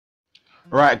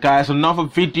Right, guys, another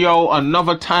video,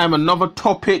 another time, another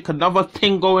topic, another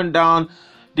thing going down.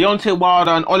 Deontay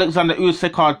Wilder and Oleksandr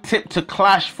Usyk are tipped to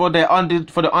clash for the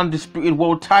undisputed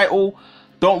world title.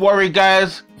 Don't worry,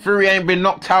 guys, Fury ain't been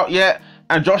knocked out yet,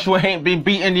 and Joshua ain't been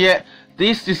beaten yet.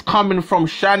 This is coming from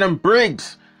Shannon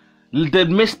Briggs, the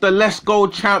Mr. Let's Go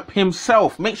champ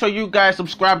himself. Make sure you guys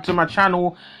subscribe to my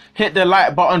channel, hit the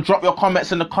like button, drop your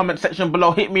comments in the comment section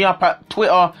below. Hit me up at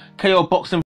Twitter, KO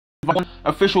Boxing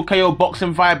official KO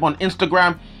Boxing Vibe on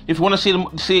Instagram. If you want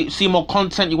to see more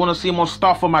content, you want to see more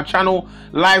stuff on my channel,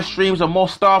 live streams and more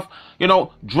stuff, you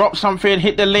know, drop something,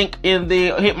 hit the link in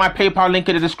the hit my PayPal link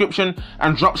in the description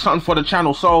and drop something for the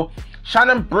channel. So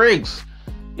Shannon Briggs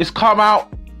is come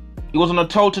out. He was on a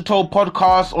toe-to-toe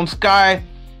podcast on Sky.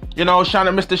 You know,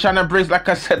 Mr. Shannon Briggs, like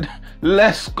I said,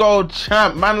 let's go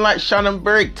champ, man. Like Shannon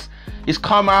Briggs, he's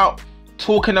come out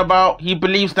talking about he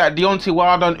believes that Deontay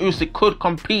Wilder and Usyk could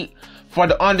compete for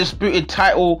the undisputed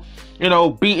title, you know,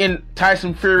 beating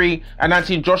Tyson Fury and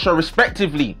Anthony Joshua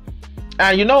respectively.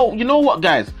 And you know what,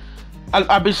 guys,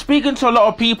 I've been speaking to a lot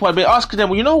of people. I've been asking them,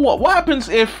 well, you know what happens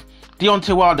if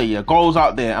Deontay Wilder goes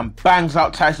out there and bangs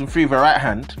out Tyson Fury with a right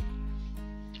hand,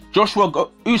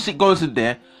 Usyk goes in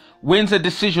there, wins a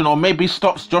decision or maybe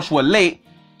stops Joshua late.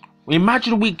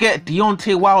 Imagine we get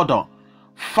Deontay Wilder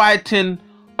fighting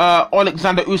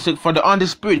Oleksandr Usyk for the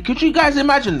undisputed. Could you guys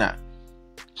imagine that?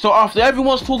 So after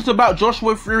everyone's talked about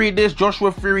Joshua Fury this,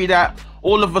 Joshua Fury that,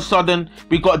 all of a sudden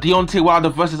we got Deontay Wilder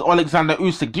versus Oleksandr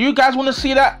Usyk. Do you guys want to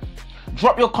see that?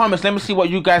 Drop your comments. Let me see what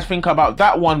you guys think about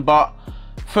that one. But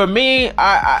for me,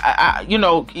 I you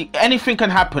know, anything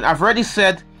can happen. I've already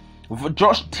said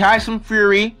Tyson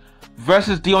Fury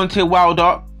versus Deontay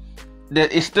Wilder,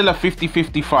 that is still a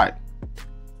 50-50 fight.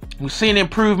 We've seen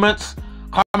improvements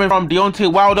coming from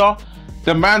Deontay Wilder.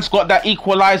 The man's got that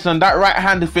equalizer and that right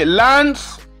hand. If it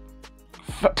lands,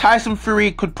 Tyson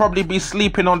Fury could probably be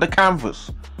sleeping on the canvas.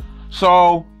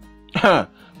 So we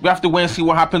have to wait and see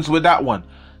what happens with that one.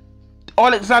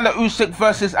 Oleksandr Usyk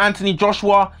versus Anthony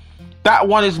Joshua. That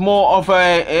one is more of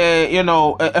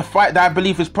a fight that I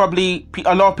believe is probably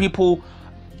a lot of people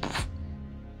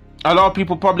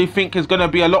probably think is going to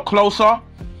be a lot closer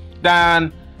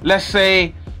than, let's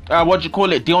say,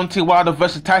 Deontay Wilder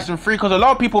versus Tyson Fury, because a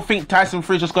lot of people think Tyson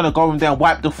Fury is just going to go in there and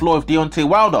wipe the floor with Deontay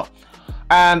Wilder,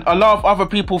 and a lot of other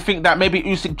people think that maybe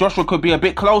Usyk Joshua could be a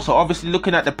bit closer, obviously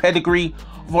looking at the pedigree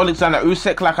of Oleksandr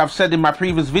Usyk, like I've said in my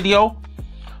previous video.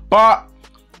 But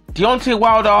Deontay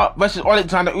Wilder versus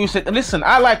Oleksandr Usyk, and listen,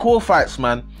 I like all fights,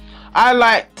 man. I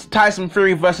like Tyson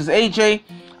Fury versus AJ.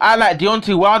 I like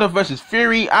Deontay Wilder versus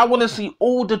Fury. I want to see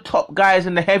all the top guys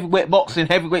in the heavyweight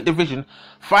division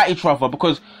fight each other,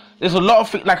 because there's a lot of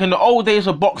things, like in the old days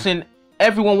of boxing,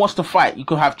 everyone wants to fight. You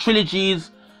could have trilogies,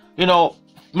 you know,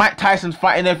 Mike Tyson's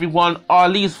fighting everyone,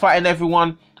 Ali's fighting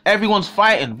everyone, everyone's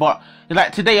fighting. But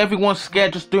like today, everyone's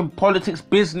scared, just doing politics,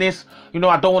 business. You know,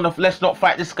 let's not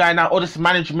fight this guy now, all this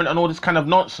management and all this kind of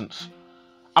nonsense.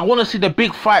 I want to see the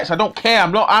big fights. I don't care.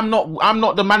 I'm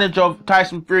not the manager of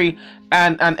Tyson Fury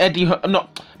and Eddie. I'm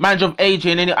not manager of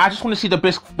AJ and any. I just want to see the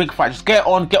big fight. Just get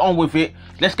on with it.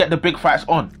 Let's get the big fights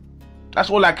on. That's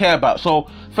all I care about. So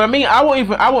for me, I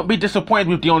won't be disappointed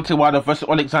with Deontay Wilder versus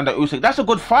Oleksandr Usyk. That's a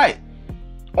good fight.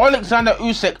 Oleksandr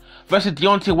Usyk versus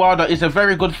Deontay Wilder is a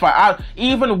very good fight.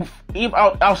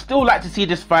 I'll still like to see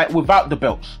this fight without the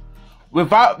belts.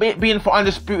 Without it being for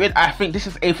undisputed, I think this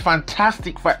is a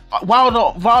fantastic fight.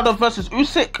 Wilder versus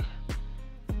Usyk.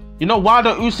 You know,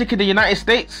 Wilder Usyk in the United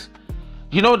States.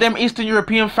 You know, them Eastern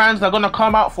European fans that are gonna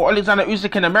come out for Oleksandr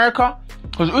Usyk in America,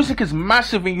 because Usyk is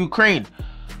massive in Ukraine.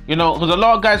 You know, because a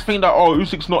lot of guys think that, oh,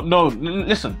 Usyk's not known.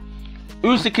 Listen,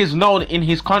 Usyk is known in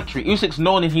his country. Usyk's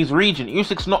known in his region.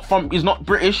 He's not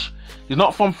British. He's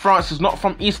not from France. He's not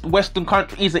from Western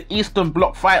country. He's an Eastern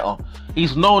Bloc fighter.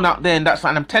 He's known out there, and that's,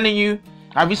 and I'm telling you,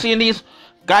 have you seen these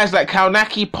guys like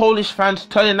Kaunaki, Polish fans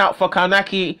turning out for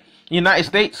Kaunaki, United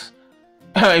States?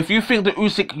 If you think the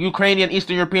Usyk, Ukrainian,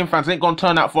 Eastern European fans ain't gonna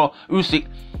turn out for Usyk,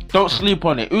 don't sleep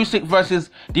on it. Usyk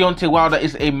versus Deontay Wilder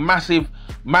is a massive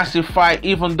fight,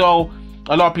 even though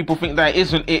a lot of people think that it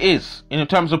isn't. It is. In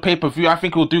terms of pay-per-view, I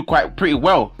think it will do pretty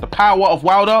well. The power of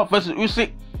Wilder versus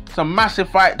Usyk, it's a massive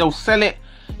fight. They'll sell it.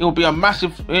 It will be a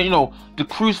massive, you know, the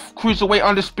cruiserweight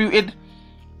undisputed,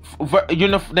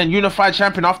 then unified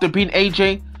champion after being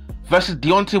AJ versus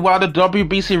Deontay Wilder,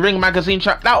 WBC Ring Magazine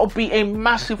champ. That would be a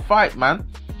massive fight, man.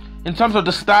 In terms of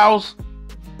the styles,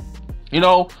 you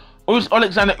know,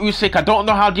 Oleksandr Usyk, I don't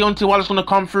know how Deontay Wilder's going to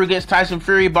come through against Tyson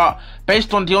Fury, but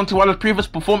based on Deontay Wilder's previous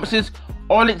performances,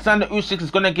 Oleksandr Usyk is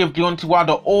going to give Deontay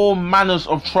Wilder all manners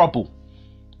of trouble.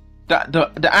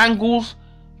 The angles,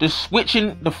 the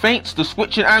switching, the feints, the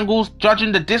switching angles,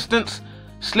 judging the distance,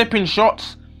 slipping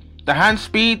shots, the hand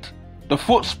speed, the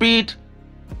foot speed,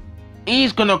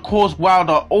 he's going to cause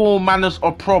Wilder all manners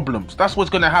of problems. That's what's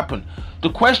going to happen.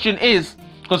 The question is,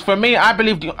 because for me, I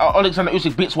believe Oleksandr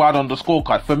Usyk beats Wilder on the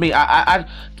scorecard. For me, I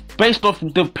based off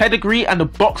the pedigree and the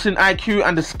boxing IQ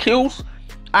and the skills,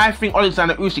 I think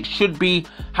Oleksandr Usyk should be,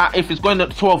 if it's going to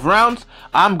 12 rounds,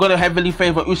 I'm going to heavily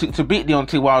favor Usyk to beat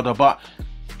Deontay Wilder. But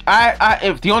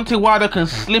if Deontay Wilder can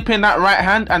slip in that right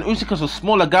hand, and Usyk is a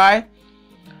smaller guy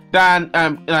than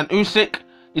Usyk,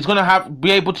 he's going to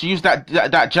be able to use that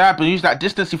jab and use that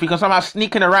distance. If he can somehow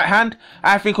sneak in the right hand,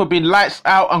 I think it'll be lights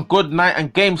out and good night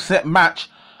and game set match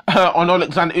on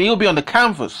Oleksandr. He'll be on the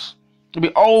canvas. It'll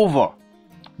be over.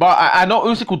 But I know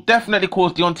Usyk will definitely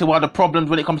cause Deontay Wilder problems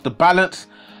when it comes to balance,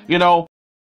 you know.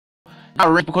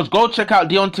 Because go check out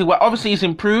Deontay Wilder. Obviously, he's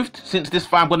improved since this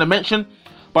fight I'm going to mention.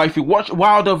 But if you watch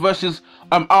Wilder versus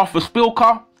Arthur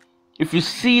Spilka, if you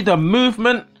see the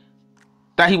movement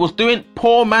that he was doing,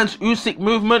 poor man's Usyk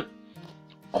movement,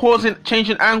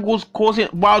 changing angles, causing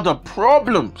Wilder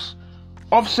problems,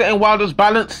 offsetting Wilder's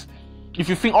balance. If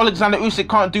you think Oleksandr Usyk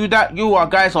can't do that, you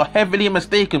guys are heavily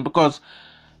mistaken. Because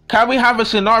can we have a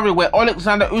scenario where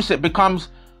Oleksandr Usyk becomes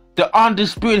the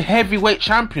undisputed heavyweight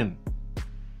champion?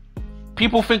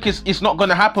 People think it's not going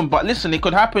to happen, but listen, it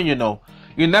could happen, you know.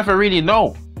 You never really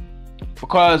know.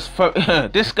 Because for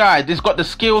this guy, he's got the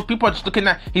skills. People are just looking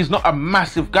at, he's not a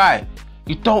massive guy.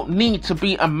 You don't need to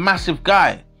be a massive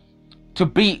guy to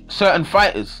beat certain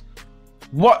fighters.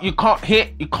 What you can't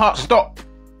hit, you can't stop.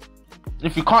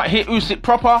 If you can't hit Usyk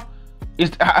proper,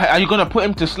 are you going to put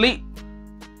him to sleep?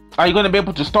 Are you going to be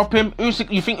able to stop him?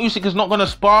 Usyk, you think Usyk is not going to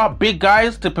spar big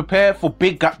guys to prepare for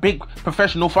big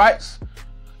professional fights?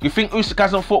 You think Usyk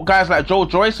hasn't fought guys like Joe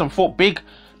Joyce and fought big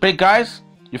guys?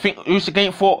 You think Usyk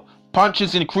ain't fought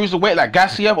punches in cruiserweight like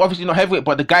Gassiev? Obviously not heavyweight,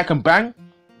 but the guy can bang.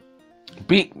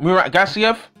 Beat Murat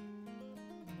Gassiev.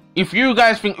 If you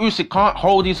guys think Usyk can't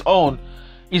hold his own,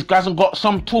 he hasn't got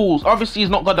some tools. Obviously, he's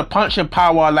not got the punching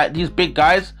power like these big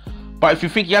guys. But if you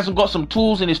think he hasn't got some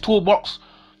tools in his toolbox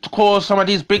to cause some of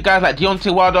these big guys like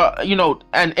Deontay Wilder, you know,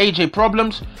 and AJ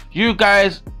problems, you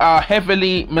guys are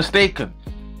heavily mistaken.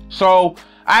 So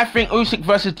I think Usyk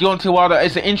versus Deontay Wilder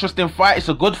is an interesting fight. It's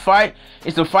a good fight.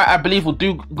 It's a fight I believe will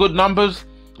do good numbers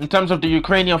in terms of the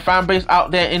Ukrainian fan base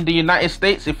out there in the United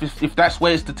States, if that's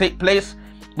where it's to take place,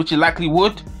 which it likely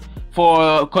would.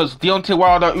 Because Deontay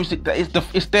Wilder, Usyk,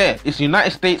 it's there. It's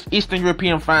United States, Eastern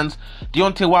European fans.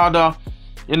 Deontay Wilder,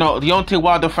 you know, Deontay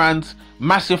Wilder fans.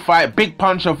 Massive fight, big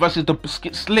puncher versus the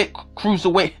slick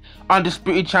cruiserweight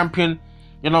undisputed champion.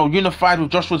 You know, unified with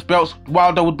Joshua's belts.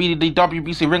 Wilder would be the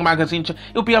WBC Ring Magazine.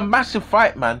 It'll be a massive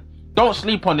fight, man. Don't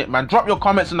sleep on it, man. Drop your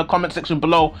comments in the comment section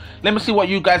below. Let me see what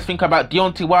you guys think about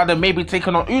Deontay Wilder maybe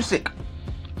taking on Usyk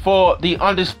for the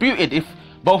undisputed, if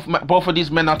both of these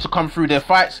men are to come through their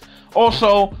fights.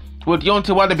 Also, will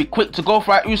Deontay Wilder be quick to go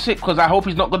fight Usyk? Because I hope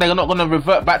they're not going to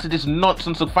revert back to this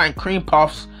nonsense of fighting cream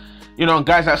puffs. You know,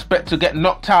 guys that expect to get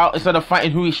knocked out instead of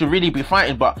fighting who he should really be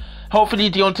fighting. But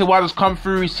hopefully Deontay Wilder's come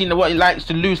through. He's seen what he likes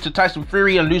to lose to Tyson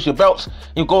Fury and lose your belts.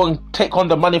 You go and take on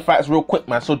the money fights real quick,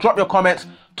 man. So drop your comments.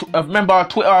 Remember,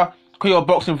 Twitter, KO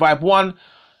Boxing Vibe 1.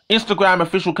 Instagram,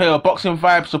 official KO Boxing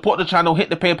Vibe. Support the channel. Hit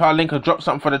the PayPal link and drop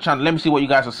something for the channel. Let me see what you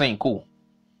guys are saying. Cool.